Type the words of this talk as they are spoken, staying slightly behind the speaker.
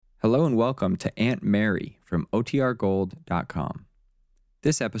Hello and welcome to Aunt Mary from OTRGold.com.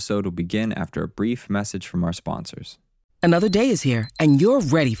 This episode will begin after a brief message from our sponsors. Another day is here, and you're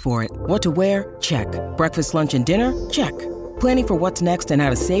ready for it. What to wear? Check. Breakfast, lunch, and dinner? Check. Planning for what's next and how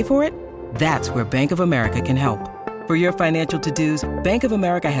to save for it? That's where Bank of America can help. For your financial to-dos, Bank of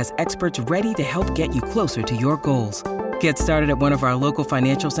America has experts ready to help get you closer to your goals. Get started at one of our local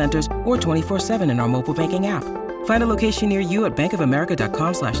financial centers or 24/7 in our mobile banking app. Find a location near you at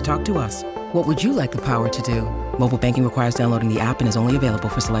bankofamerica.com/talktous. What would you like the power to do? Mobile banking requires downloading the app and is only available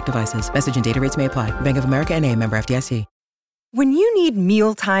for select devices. Message and data rates may apply. Bank of America N.A., member FDIC. When you need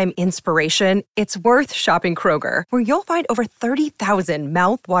mealtime inspiration, it's worth shopping Kroger, where you'll find over 30,000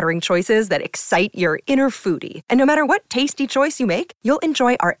 mouth-watering choices that excite your inner foodie. And no matter what tasty choice you make, you'll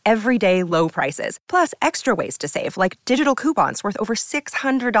enjoy our everyday low prices, plus extra ways to save, like digital coupons worth over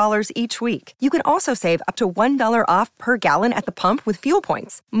 $600 each week. You can also save up to $1 off per gallon at the pump with fuel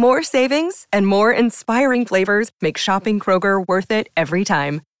points. More savings and more inspiring flavors make shopping Kroger worth it every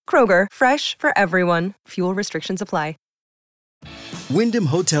time. Kroger, fresh for everyone. Fuel restrictions apply. Wyndham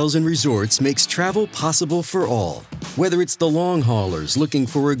Hotels and Resorts makes travel possible for all. Whether it's the long haulers looking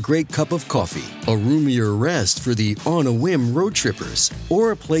for a great cup of coffee, a roomier rest for the on-a-whim road trippers,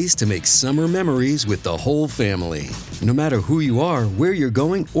 or a place to make summer memories with the whole family. No matter who you are, where you're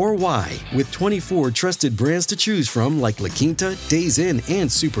going, or why, with 24 trusted brands to choose from like La Quinta, Days Inn,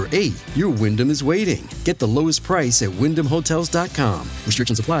 and Super 8, your Wyndham is waiting. Get the lowest price at WyndhamHotels.com.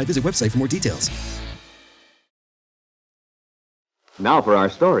 Restrictions apply. Visit website for more details. Now for our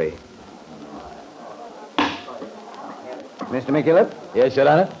story. Mr. McKillop? Yes, Your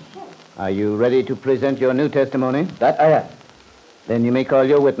Honor? Are you ready to present your new testimony? That I am. Then you may call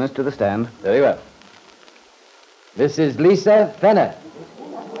your witness to the stand. Very well. This is Lisa Fenner.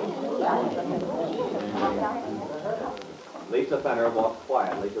 Lisa Fenner walked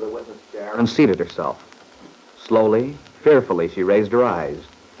quietly to the witness chair and seated herself. Slowly, fearfully, she raised her eyes,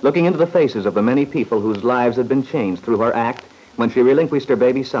 looking into the faces of the many people whose lives had been changed through her act when she relinquished her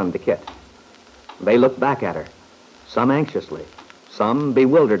baby son to Kit. They looked back at her, some anxiously, some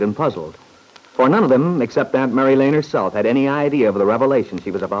bewildered and puzzled, for none of them, except Aunt Mary Lane herself, had any idea of the revelation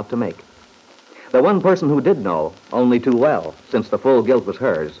she was about to make. The one person who did know, only too well, since the full guilt was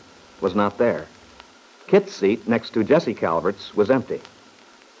hers, was not there. Kit's seat next to Jessie Calvert's was empty.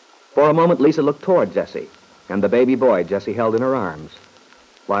 For a moment, Lisa looked toward Jessie and the baby boy Jessie held in her arms,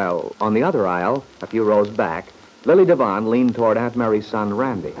 while on the other aisle, a few rows back, Lily Devon leaned toward Aunt Mary's son,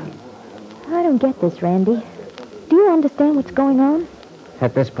 Randy. I don't get this, Randy. Do you understand what's going on?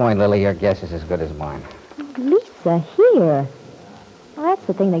 At this point, Lily, your guess is as good as mine. Lisa, here. Well, that's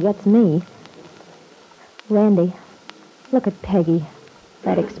the thing that gets me. Randy, look at Peggy.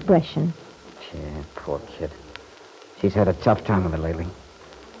 That expression. Yeah, poor kid. She's had a tough time of it lately.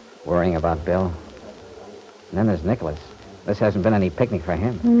 Worrying about Bill. And then there's Nicholas. This hasn't been any picnic for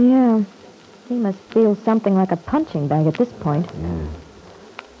him. Yeah. He must feel something like a punching bag at this point. Yeah.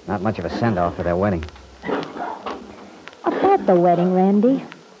 Not much of a send-off for their wedding. About the wedding, Randy.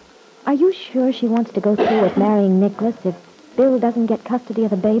 Are you sure she wants to go through with marrying Nicholas if Bill doesn't get custody of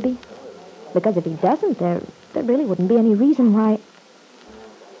the baby? Because if he doesn't, there really wouldn't be any reason why...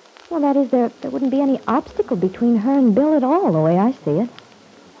 Well, that is, there wouldn't be any obstacle between her and Bill at all, the way I see it.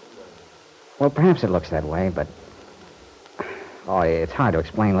 Well, perhaps it looks that way, but... Oh, it's hard to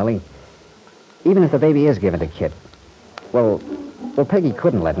explain, Lily. Even if the baby is given to Kit, well, Peggy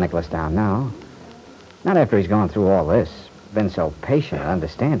couldn't let Nicholas down now. Not after he's gone through all this, been so patient and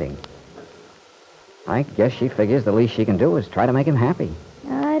understanding. I guess she figures the least she can do is try to make him happy.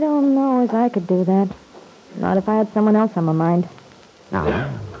 I don't know as I could do that. Not if I had someone else on my mind. No,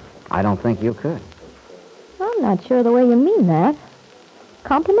 I don't think you could. I'm not sure the way you mean that.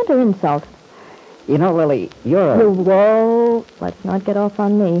 Compliment or insult? You know, Lily, you're a... Whoa, let's not get off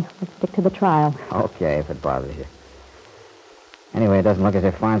on me. Let's stick to the trial. Okay, if it bothers you. Anyway, it doesn't look as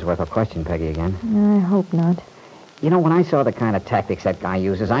if Farnsworth will question Peggy again. I hope not. You know, when I saw the kind of tactics that guy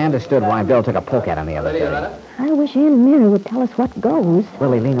uses, I understood why Bill took a poke at him the other day. I wish Aunt Mary would tell us what goes.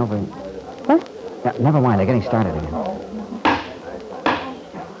 Lily, lean over. What? Yeah, never mind, they're getting started again.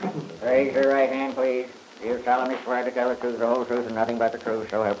 Raise your right hand, please. You solemnly swear to tell the truth, the whole truth, and nothing but the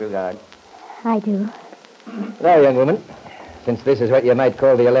truth, so help you God. I do. Now, young woman, since this is what you might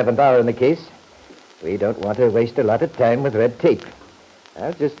call the 11th hour in the case, we don't want to waste a lot of time with red tape.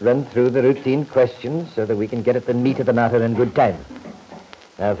 I'll just run through the routine questions so that we can get at the meat of the matter in good time.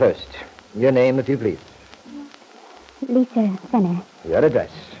 Now, first, your name, if you please. Lisa Fenner. Your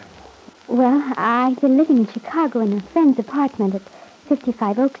address. Well, I've been living in Chicago in a friend's apartment at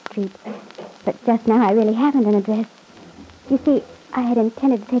 55 Oak Street. But just now I really haven't an address. You see, I had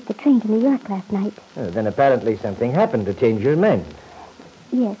intended to take the train to New York last night. Then apparently something happened to change your mind.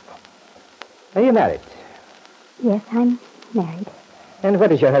 Yes. Are you married? Yes, I'm married. And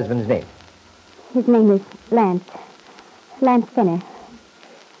what is your husband's name? His name is Lance. Lance Fenner.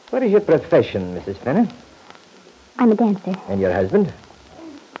 What is your profession, Mrs. Fenner? I'm a dancer. And your husband?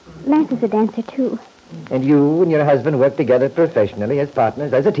 Lance is a dancer, too. And you and your husband work together professionally as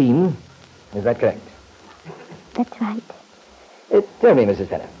partners, as a team. Is that correct? That's right. Tell me, Mrs.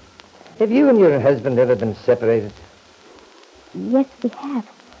 Fenner, have you and your husband ever been separated? Yes, we have.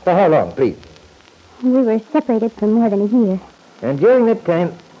 For how long, please? We were separated for more than a year. And during that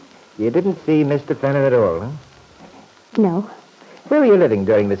time, you didn't see Mr. Fenner at all, huh? No. Where were you living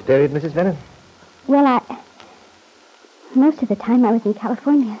during this period, Mrs. Fenner? Well, most of the time I was in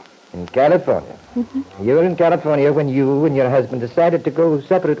California. In California? Mm-hmm. You were in California when you and your husband decided to go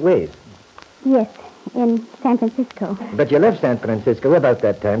separate ways. Yes, in San Francisco. But you left San Francisco about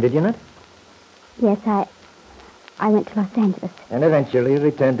that time, did you not? Yes, I went to Los Angeles. And eventually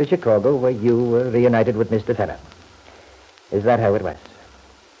returned to Chicago, where you were reunited with Mr. Fenner. Is that how it was?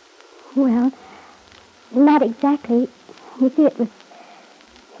 Well, not exactly. You see, it was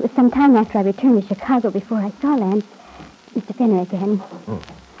some time after I returned to Chicago before I saw Mr. Fenner again.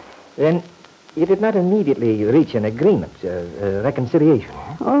 Then you did not immediately reach an agreement, a reconciliation.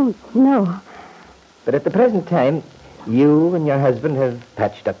 Oh, no. But at the present time, you and your husband have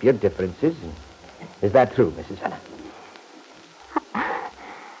patched up your differences. Is that true, Mrs. Fenner?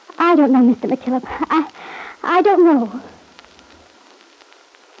 I don't know, Mr. McKillop. I don't know.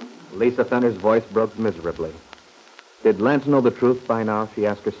 Lisa Fenner's voice broke miserably. Did Lance know the truth by now, she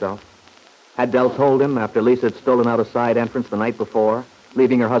asked herself? Had Dell told him after Lisa had stolen out a side entrance the night before,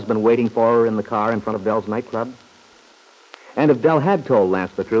 leaving her husband waiting for her in the car in front of Dell's nightclub? And if Dell had told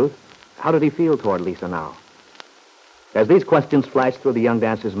Lance the truth, how did he feel toward Lisa now? As these questions flashed through the young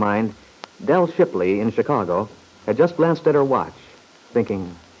dancer's mind, Dell Shipley in Chicago had just glanced at her watch,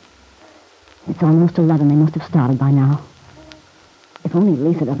 thinking, It's almost 11. They must have started by now. If only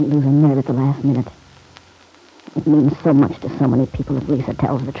Lisa doesn't lose her nerve at the last minute. It means so much to so many people if Lisa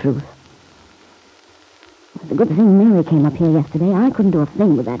tells the truth. It's a good thing Mary came up here yesterday. I couldn't do a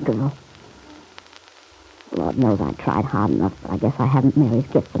thing with that girl. Lord knows I tried hard enough, but I guess I haven't Mary's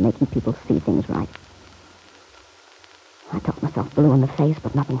gift of making people see things right. I talked myself blue in the face,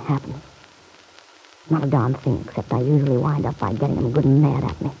 but nothing happened. Not a darn thing, except I usually wind up by getting them good and mad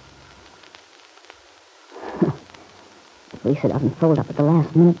at me. If Lisa doesn't fold up at the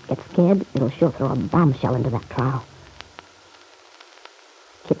last minute, get scared, it'll sure throw a bombshell into that trial.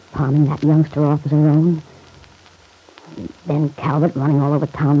 Kit palming that youngster off as her own. Ben Calvert running all over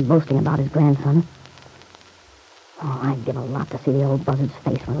town boasting about his grandson. Oh, I'd give a lot to see the old buzzard's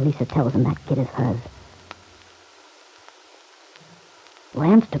face when Lisa tells him that kid is hers.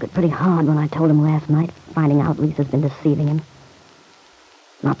 Lance took it pretty hard when I told him last night, finding out Lisa's been deceiving him.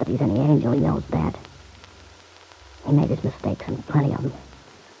 Not that he's any angel, he knows that. He made his mistakes, and plenty of them.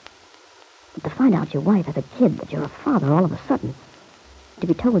 But to find out your wife has a kid, that you're a father all of a sudden, to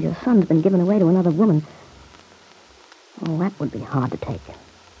be told your son's been given away to another woman, well, that would be hard to take.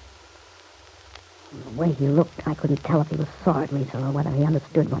 The way he looked, I couldn't tell if he was sore at Lisa or whether he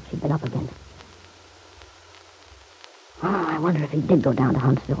understood what she'd been up against. Oh, I wonder if he did go down to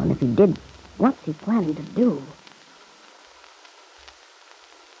Huntsville, and if he did, what's he planning to do?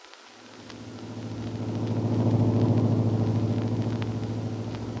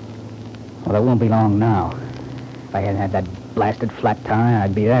 Well, it won't be long now. If I hadn't had that blasted flat tire,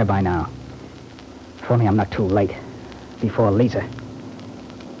 I'd be there by now. If only I'm not too late. Before Lisa.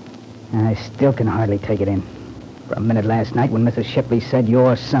 I still can hardly take it in. For a minute last night when Mrs. Shipley said,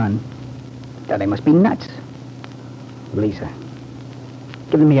 your son, thought they must be nuts. Lisa.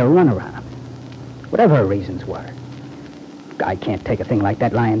 Giving me a runaround. Whatever her reasons were. I can't take a thing like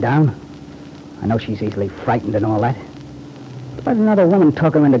that lying down. I know she's easily frightened and all that. But another woman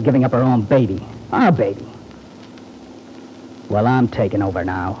talk her into giving up her own baby. Our baby. Well, I'm taking over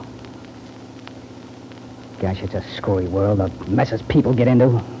now. Gosh, it's a screwy world. The messes people get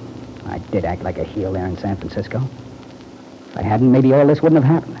into. I did act like a heel there in San Francisco. If I hadn't, maybe all this wouldn't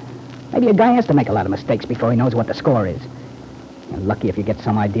have happened. Maybe a guy has to make a lot of mistakes before he knows what the score is. You're lucky if you get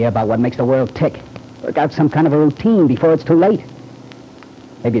some idea about what makes the world tick. Work out some kind of a routine before it's too late.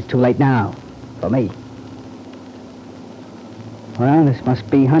 Maybe it's too late now. For me. Well, this must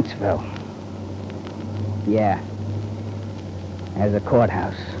be Huntsville. Yeah. There's the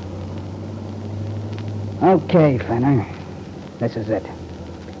courthouse. Okay, Fenner. This is it.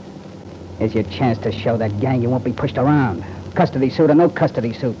 Here's your chance to show that gang you won't be pushed around. Custody suit or no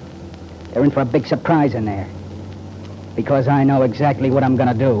custody suit. They're in for a big surprise in there. Because I know exactly what I'm going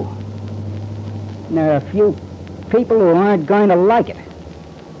to do. And there are a few people who aren't going to like it.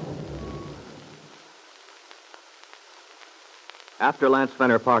 After Lance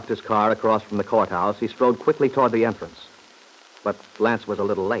Fenner parked his car across from the courthouse, he strode quickly toward the entrance. But Lance was a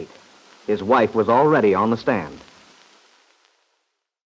little late. His wife was already on the stand.